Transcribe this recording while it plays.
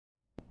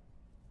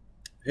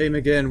Hey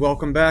McGinn,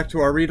 welcome back to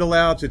our read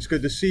alouds. It's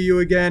good to see you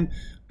again.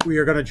 We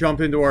are going to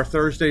jump into our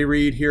Thursday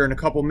read here in a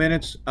couple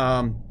minutes.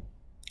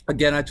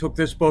 Again, I took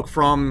this book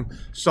from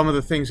some of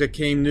the things that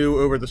came new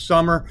over the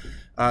summer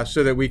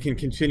so that we can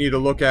continue to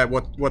look at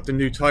what the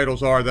new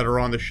titles are that are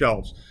on the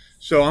shelves.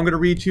 So I'm going to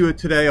read to you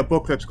today a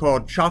book that's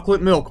called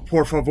Chocolate Milk,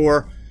 Por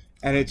Favor,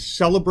 and it's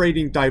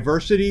celebrating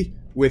diversity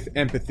with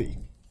empathy.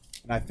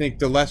 And I think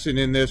the lesson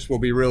in this will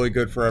be really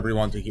good for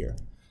everyone to hear.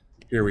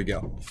 Here we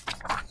go.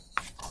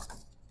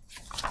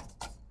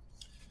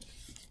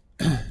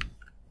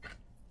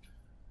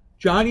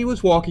 Johnny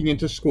was walking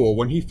into school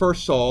when he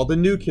first saw the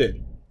new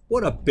kid.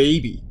 What a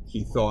baby,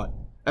 he thought,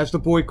 as the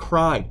boy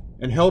cried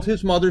and held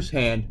his mother's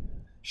hand.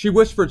 She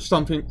whispered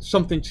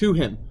something to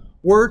him,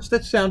 words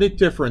that sounded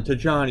different to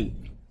Johnny.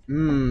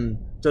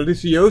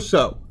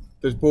 Delicioso.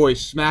 The boy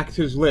smacked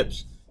his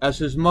lips as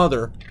his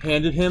mother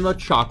handed him a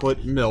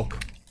chocolate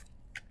milk.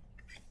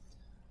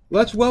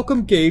 Let's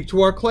welcome Gabe to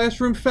our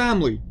classroom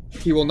family.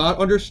 He will not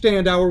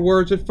understand our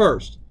words at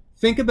first.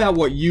 Think about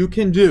what you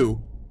can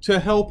do to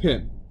help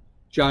him,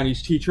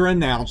 Johnny's teacher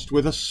announced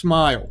with a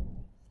smile.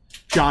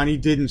 Johnny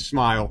didn't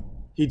smile.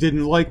 He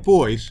didn't like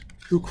boys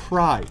who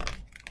cried.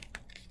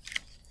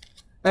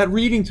 At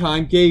reading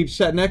time, Gabe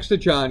sat next to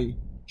Johnny.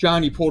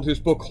 Johnny pulled his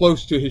book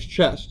close to his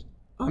chest.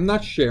 I'm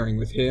not sharing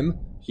with him,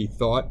 he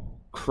thought.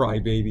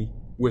 Crybaby,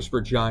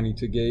 whispered Johnny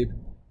to Gabe.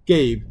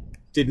 Gabe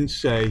didn't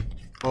say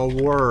a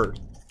word.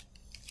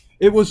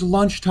 It was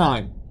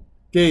lunchtime.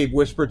 Gabe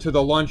whispered to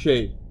the lunch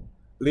aide.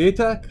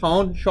 Leite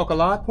con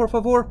chocolat, por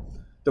favor?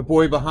 The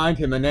boy behind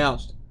him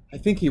announced, I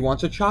think he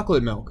wants a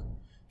chocolate milk.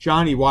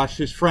 Johnny watched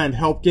his friend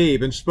help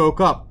Gabe and spoke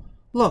up.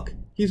 Look,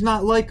 he's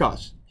not like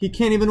us. He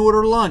can't even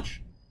order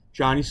lunch.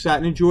 Johnny sat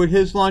and enjoyed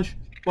his lunch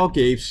while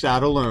Gabe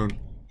sat alone,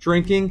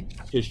 drinking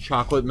his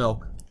chocolate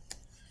milk.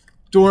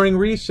 During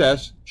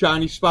recess,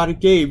 Johnny spotted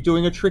Gabe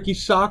doing a tricky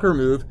soccer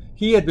move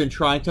he had been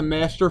trying to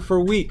master for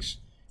weeks.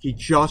 He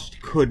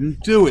just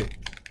couldn't do it.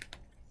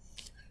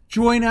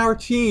 Join our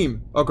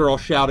team, a girl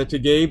shouted to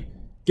Gabe.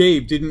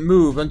 Gabe didn't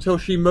move until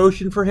she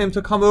motioned for him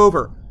to come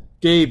over.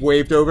 Gabe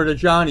waved over to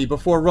Johnny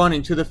before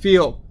running to the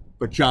field,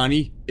 but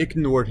Johnny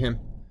ignored him.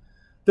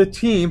 The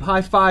team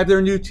high-fived their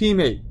new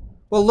teammate.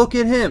 Well, look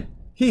at him.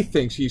 He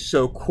thinks he's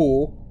so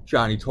cool,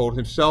 Johnny told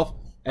himself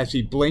as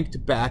he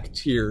blinked back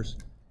tears.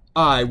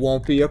 I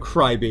won't be a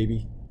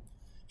crybaby.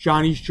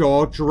 Johnny's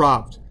jaw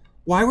dropped.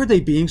 Why were they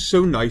being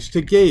so nice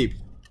to Gabe?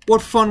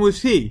 What fun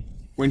was he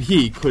when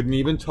he couldn't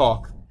even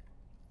talk?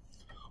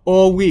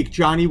 All week,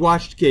 Johnny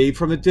watched Gabe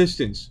from a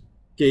distance.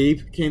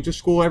 Gabe came to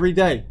school every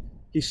day.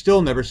 He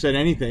still never said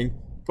anything,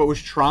 but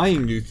was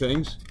trying new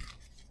things.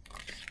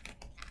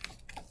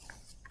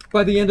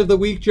 By the end of the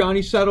week,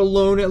 Johnny sat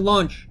alone at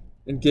lunch,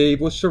 and Gabe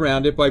was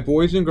surrounded by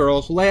boys and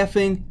girls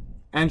laughing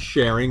and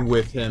sharing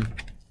with him.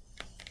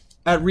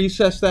 At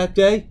recess that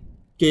day,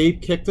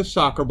 Gabe kicked the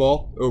soccer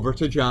ball over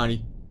to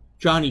Johnny.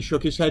 Johnny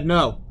shook his head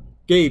no.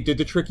 Gabe did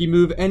the tricky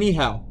move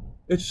anyhow.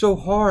 It's so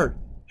hard.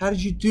 How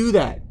did you do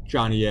that?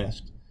 Johnny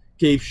asked.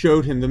 Gabe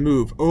showed him the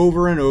move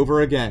over and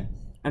over again.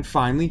 And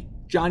finally,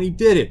 Johnny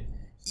did it.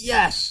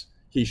 Yes,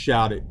 he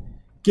shouted.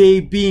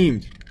 Gabe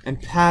beamed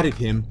and patted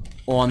him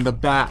on the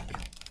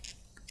back.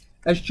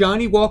 As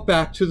Johnny walked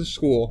back to the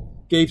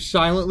school, Gabe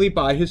silently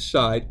by his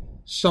side,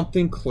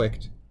 something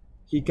clicked.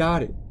 He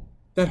got it.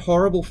 That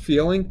horrible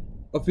feeling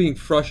of being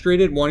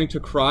frustrated, wanting to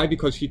cry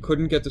because he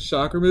couldn't get the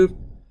soccer move,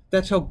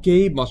 that's how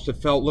Gabe must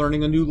have felt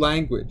learning a new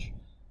language.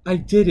 I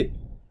did it.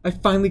 I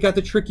finally got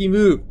the tricky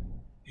move.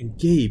 And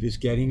Gabe is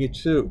getting it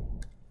too.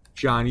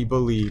 Johnny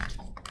believed.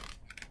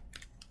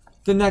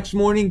 The next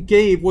morning,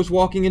 Gabe was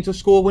walking into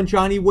school when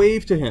Johnny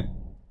waved to him.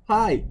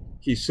 Hi,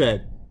 he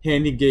said,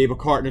 handing Gabe a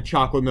carton of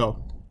chocolate milk.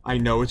 I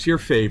know it's your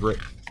favorite.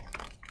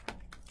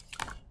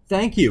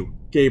 Thank you,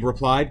 Gabe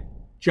replied.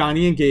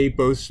 Johnny and Gabe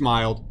both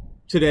smiled.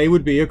 Today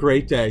would be a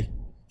great day.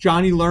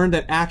 Johnny learned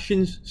that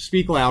actions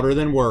speak louder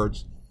than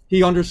words.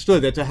 He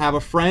understood that to have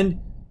a friend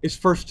is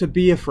first to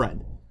be a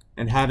friend,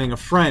 and having a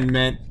friend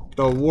meant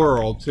the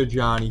world to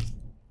Johnny.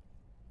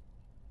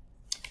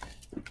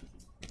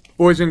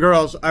 Boys and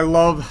girls, I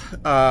love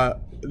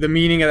the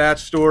meaning of that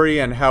story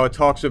and how it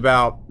talks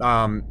about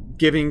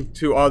giving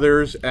to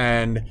others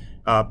and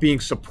being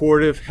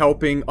supportive,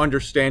 helping,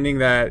 understanding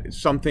that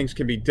some things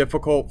can be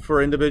difficult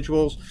for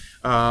individuals,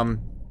 no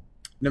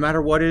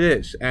matter what it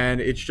is. And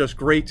it's just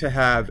great to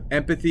have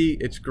empathy.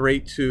 It's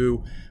great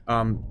to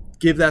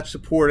give that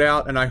support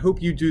out, and I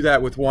hope you do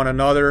that with one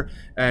another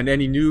and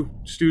any new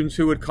students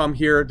who would come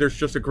here. There's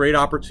just a great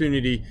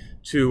opportunity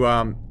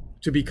to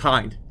be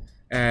kind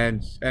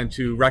and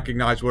to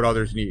recognize what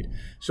others need.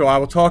 So I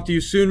will talk to you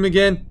soon,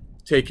 McGinn.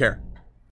 Take care.